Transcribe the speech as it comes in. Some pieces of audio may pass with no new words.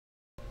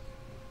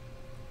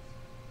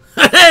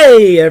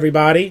Hey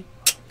everybody,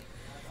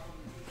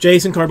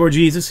 Jason Cardboard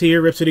Jesus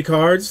here, Rip City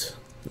Cards.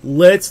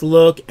 Let's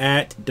look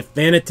at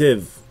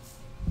Definitive.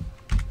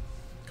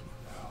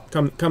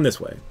 Come this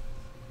way.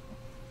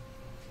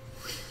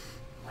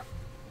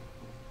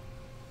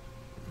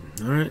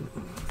 Alright.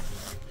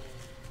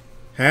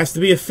 Has to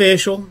be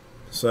official,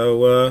 so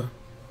we'll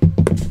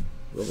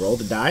roll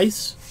the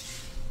dice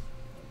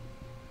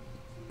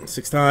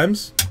 6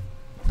 times.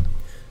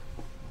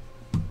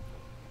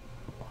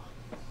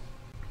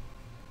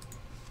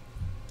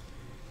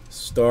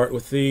 Start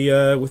with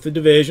the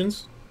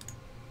divisions.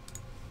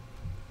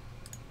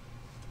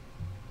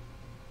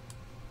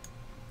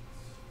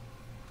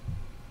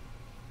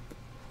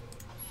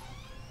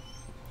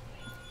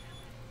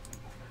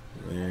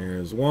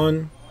 There's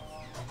 1,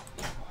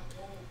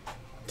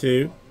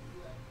 2,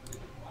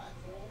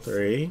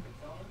 3,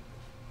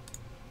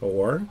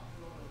 4,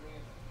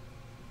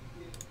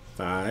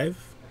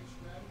 5,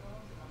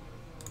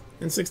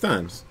 and 6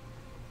 times.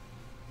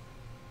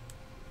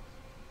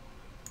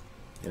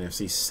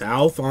 NFC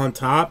South on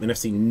top,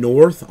 NFC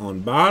North on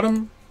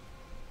bottom.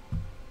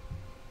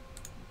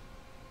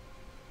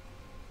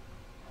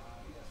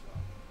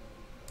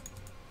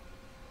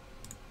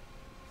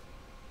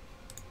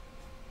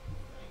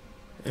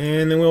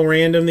 And then we'll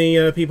random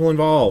the people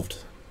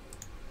involved.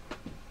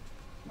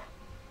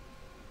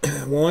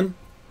 1,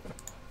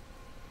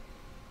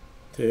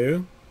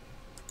 2,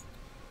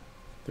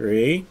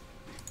 3, 4.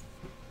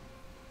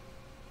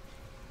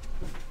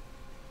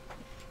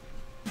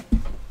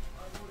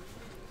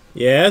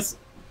 Yes.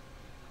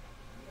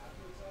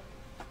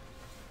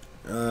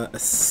 A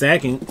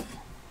second.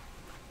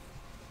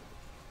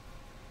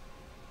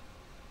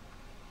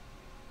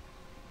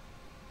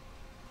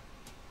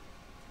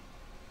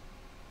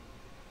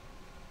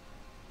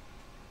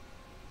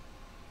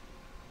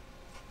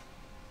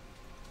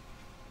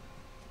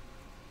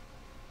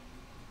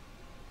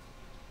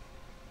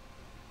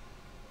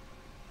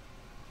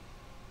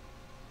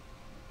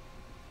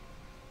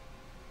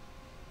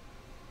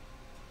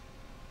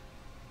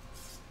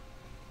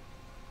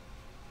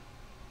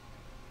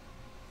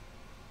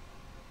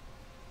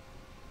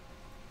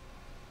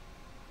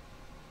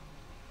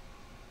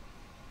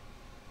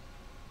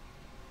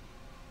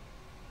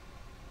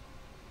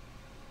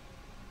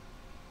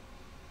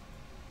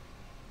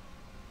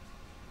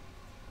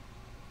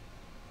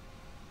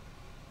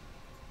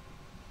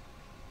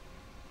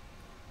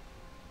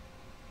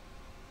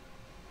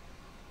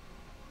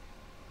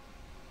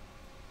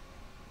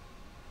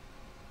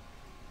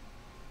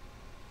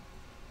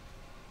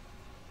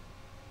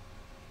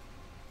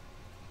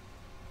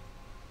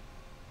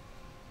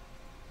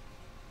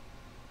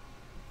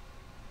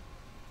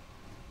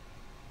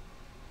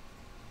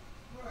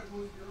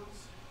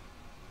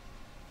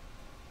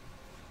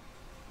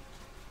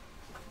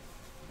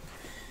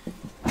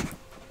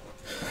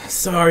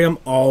 Sorry, I'm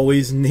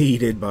always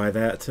needed by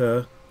that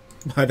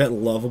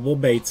lovable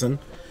Bateson.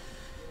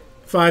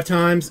 5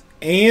 times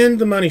and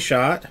the money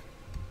shot.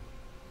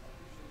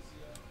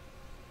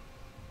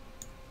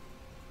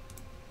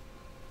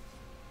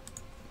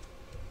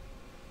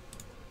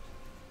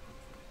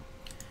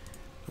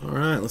 All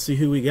right, let's see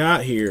who we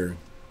got here.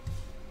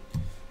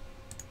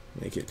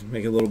 Make it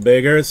a little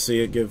bigger.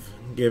 See it give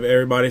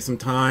everybody some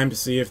time to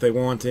see if they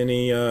want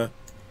any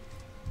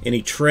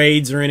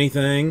trades or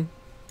anything.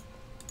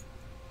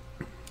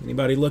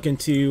 Anybody looking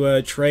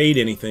to trade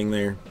anything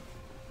there?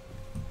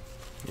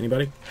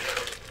 Anybody?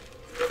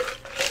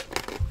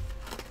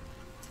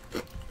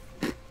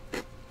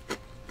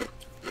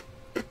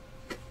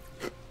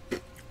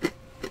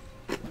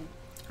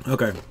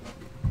 Okay.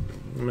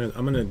 I'm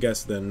gonna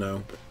guess then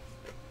no.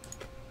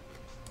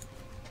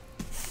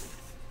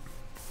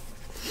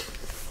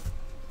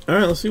 All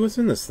right, let's see what's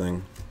in this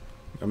thing.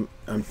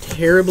 I'm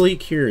terribly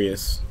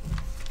curious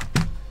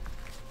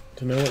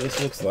to know what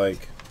this looks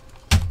like.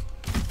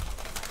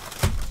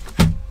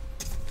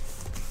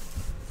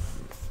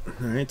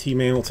 All right,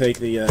 T-Man will take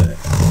the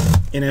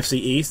NFC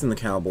East and the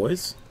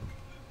Cowboys.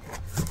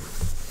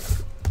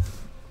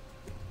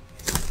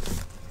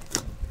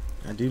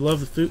 I do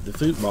love the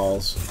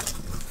footballs.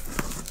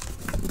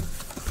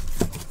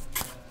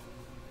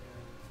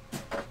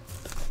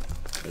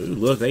 Ooh,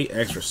 look, they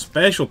extra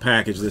special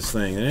package this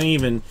thing. It ain't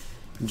even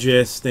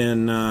just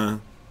in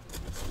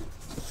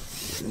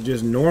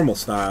just normal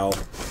style.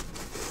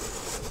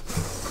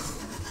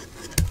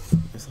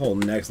 This whole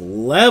next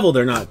level,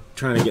 they're not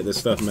trying to get this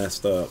stuff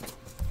messed up.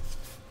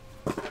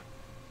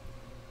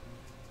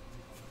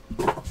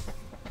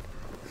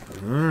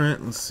 Alright,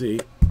 let's see.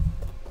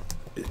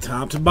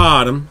 Top to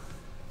bottom.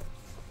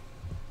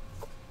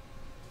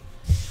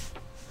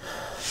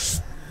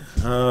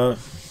 I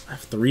have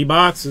 3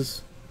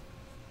 boxes.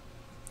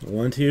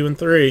 1, 2, and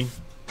 3.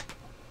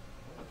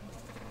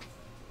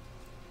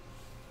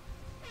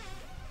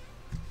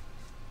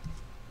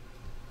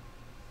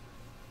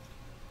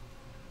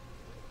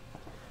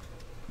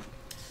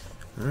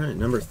 Alright,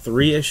 number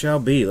 3 it shall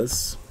be.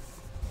 Let's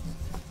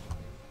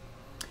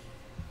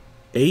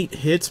 8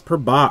 hits per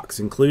box,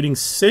 including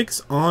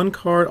 6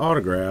 on-card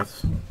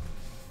autographs.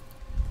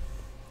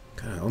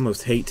 God, I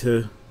almost hate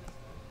to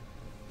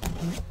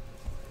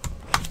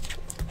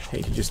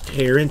just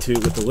tear into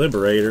it with the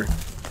Liberator.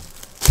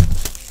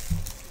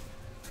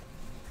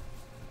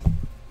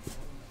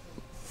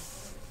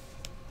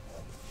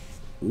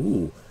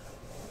 Ooh.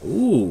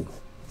 Ooh.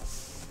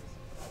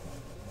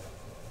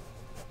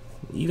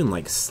 Even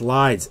like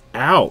slides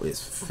out.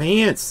 It's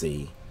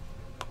fancy.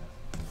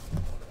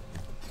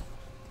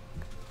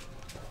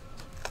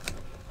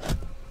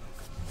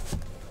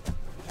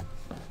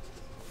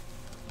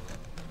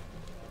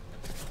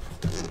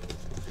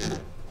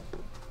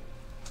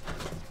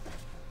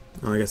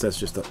 Oh, I guess that's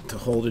just to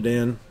hold it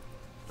in.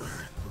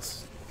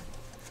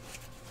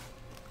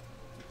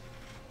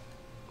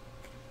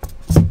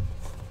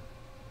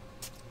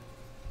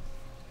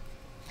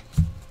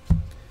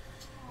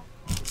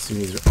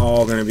 These are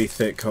all going to be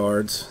thick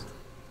cards.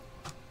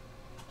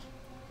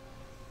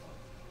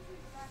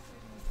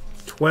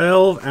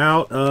 12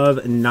 out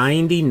of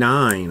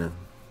 99.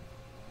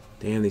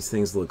 Damn, these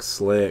things look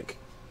slick.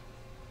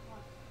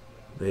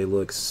 They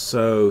look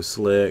so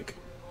slick.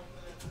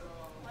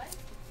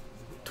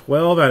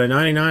 12 out of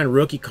 99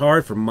 rookie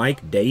card for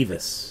Mike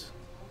Davis.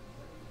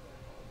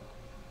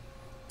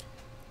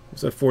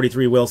 What's that,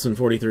 43 Wilson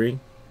 43?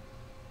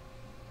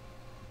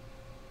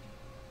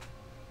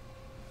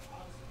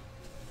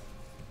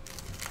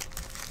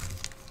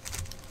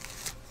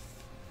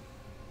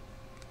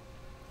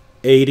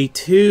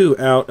 $82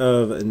 out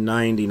of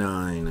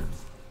 99.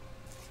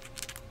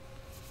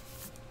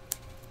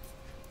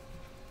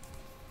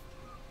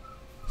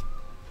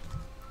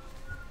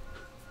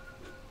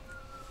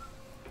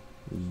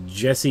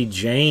 Jesse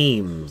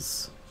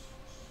James.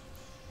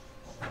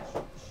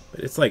 But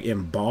it's like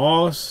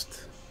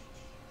embossed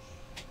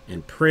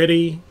and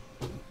pretty,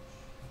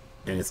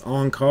 and it's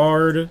on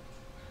card,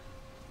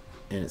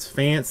 and it's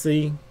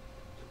fancy.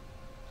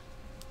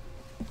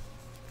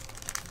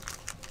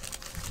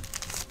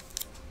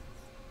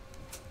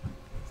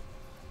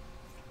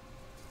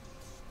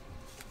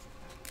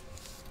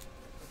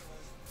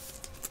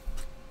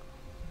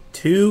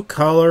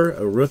 Two-color,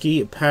 a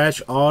rookie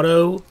patch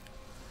auto,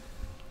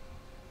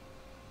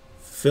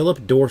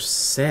 Philip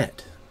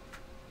Dorsett.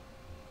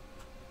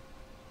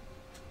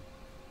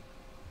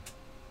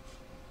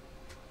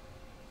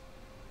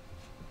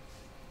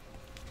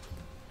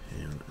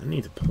 Man, I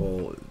need to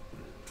pull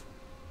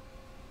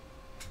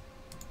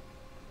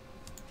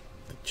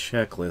the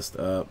checklist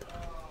up.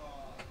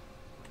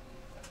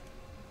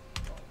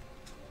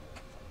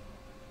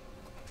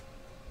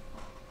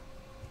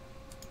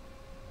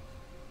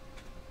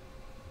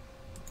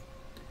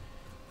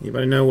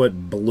 Anybody know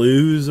what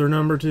blues are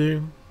number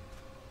 2?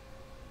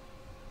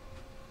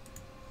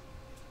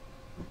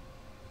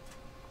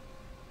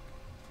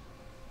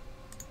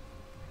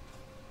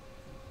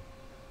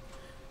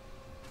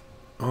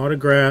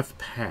 Autograph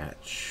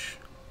patch.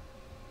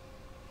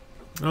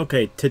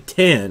 Okay, to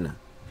 10.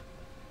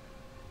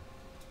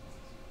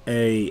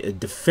 A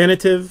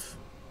definitive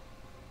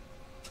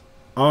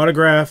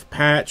autograph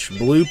patch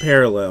blue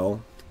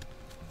parallel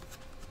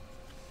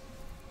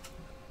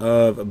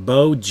of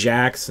Bo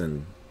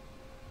Jackson.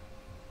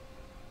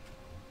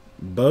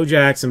 Bo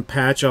Jackson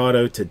patch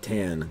auto to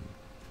 10.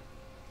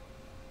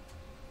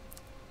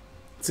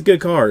 It's a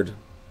good card.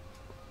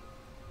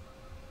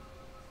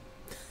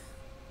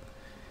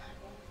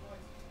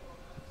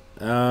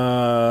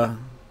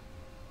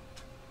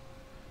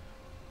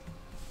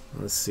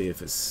 Let's see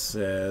if it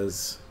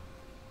says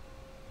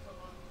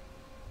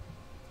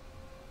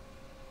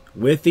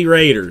with the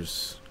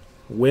Raiders.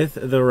 With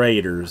the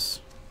Raiders.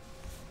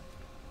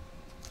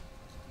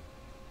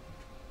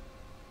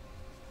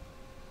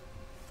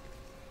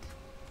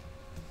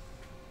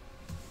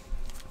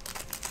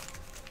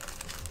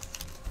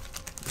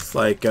 It's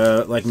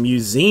like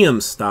museum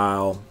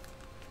style.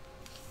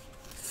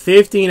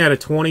 15 out of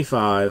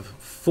 25.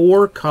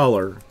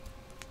 4-color.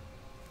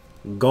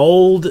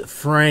 Gold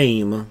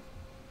frame.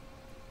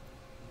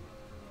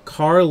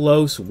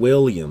 Carlos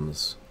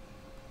Williams.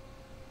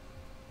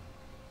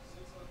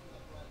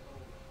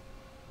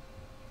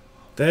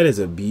 That is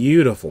a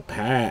beautiful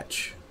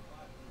patch.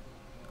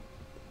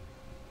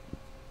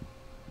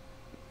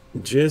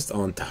 Just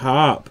on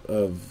top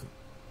of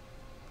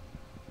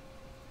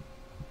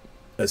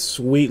a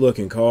sweet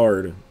looking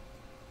card.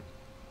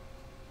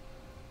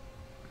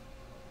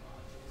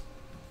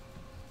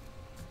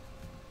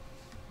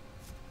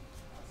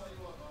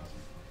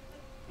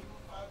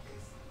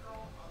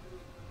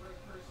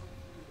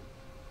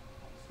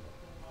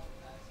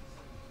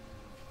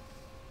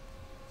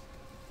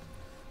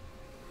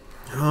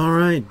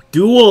 Alright,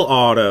 dual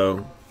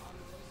auto.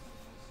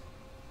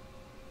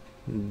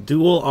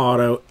 Dual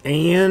auto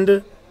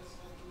and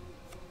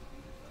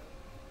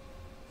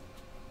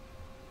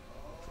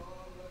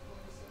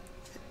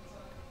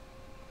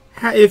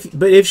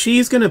if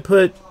she's gonna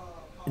put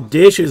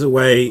dishes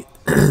away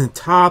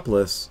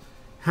topless,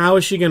 how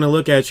is she gonna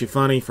look at you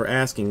funny for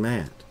asking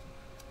that?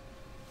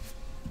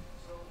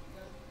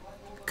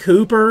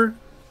 Cooper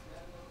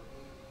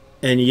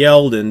and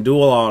Yeldon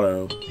dual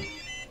auto.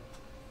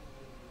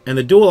 And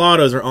the dual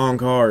autos are on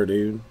card,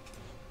 dude.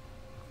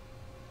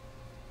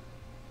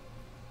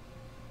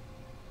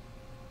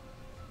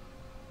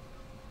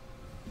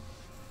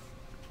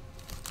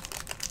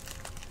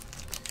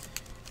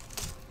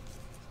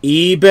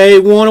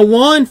 eBay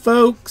 101,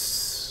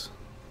 folks.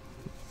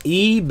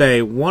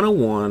 eBay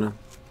 101.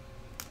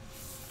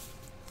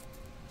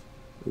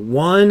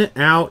 1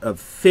 out of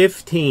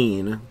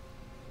 15.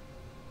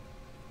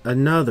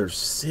 Another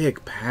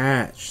sick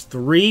patch.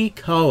 3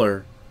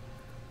 color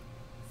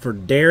for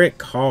Derek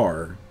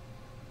Carr.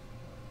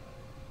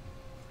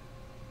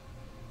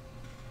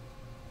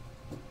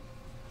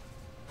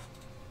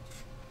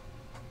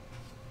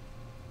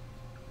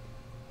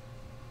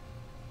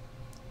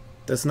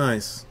 That's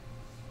nice.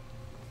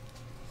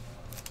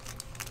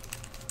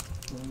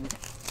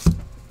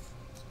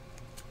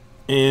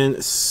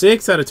 And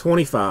 6 out of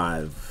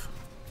 25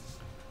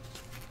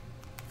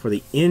 for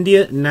the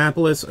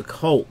Indianapolis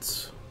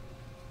Colts.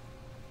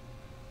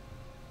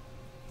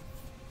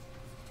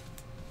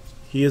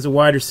 He is a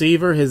wide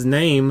receiver. His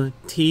name,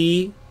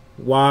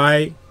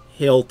 T.Y.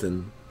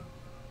 Hilton.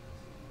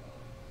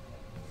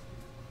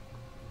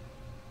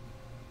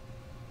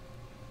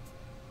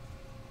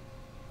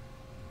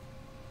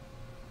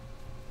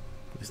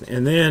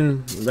 And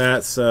then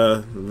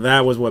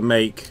that was what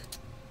made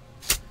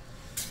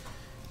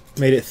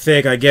it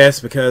thick, I guess,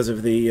 because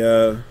of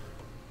the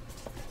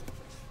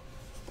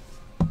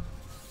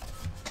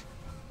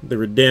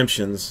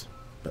redemptions.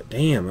 But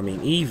damn, I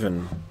mean,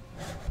 even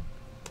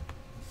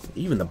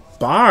the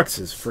box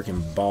is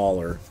freaking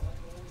baller.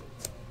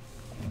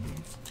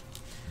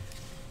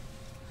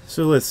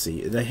 So let's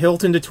see, the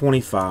Hilton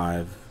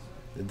 /25,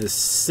 the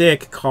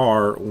sick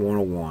Carr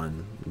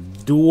 101.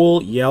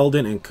 Dual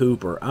Yeldon and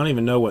Cooper. I don't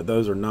even know what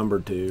those are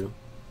numbered to.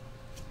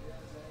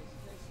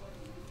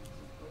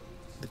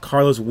 The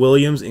Carlos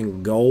Williams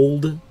in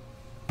gold.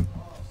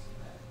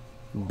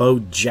 Bo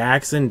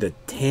Jackson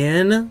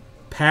 /10.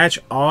 Patch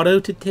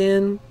auto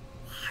 /10.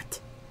 What?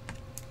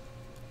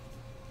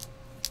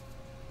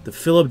 The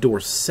Philip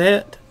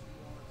Dorsett.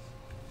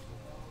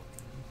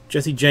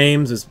 Jesse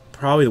James is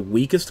probably the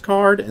weakest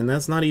card, and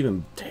that's not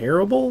even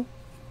terrible.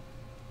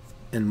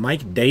 And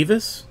Mike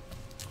Davis.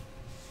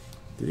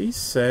 Did he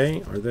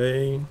say, are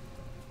they...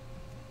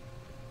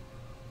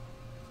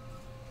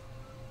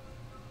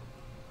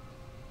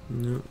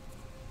 No.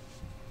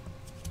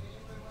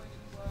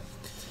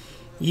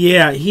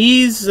 Yeah,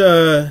 he's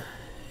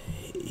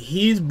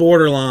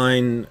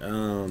borderline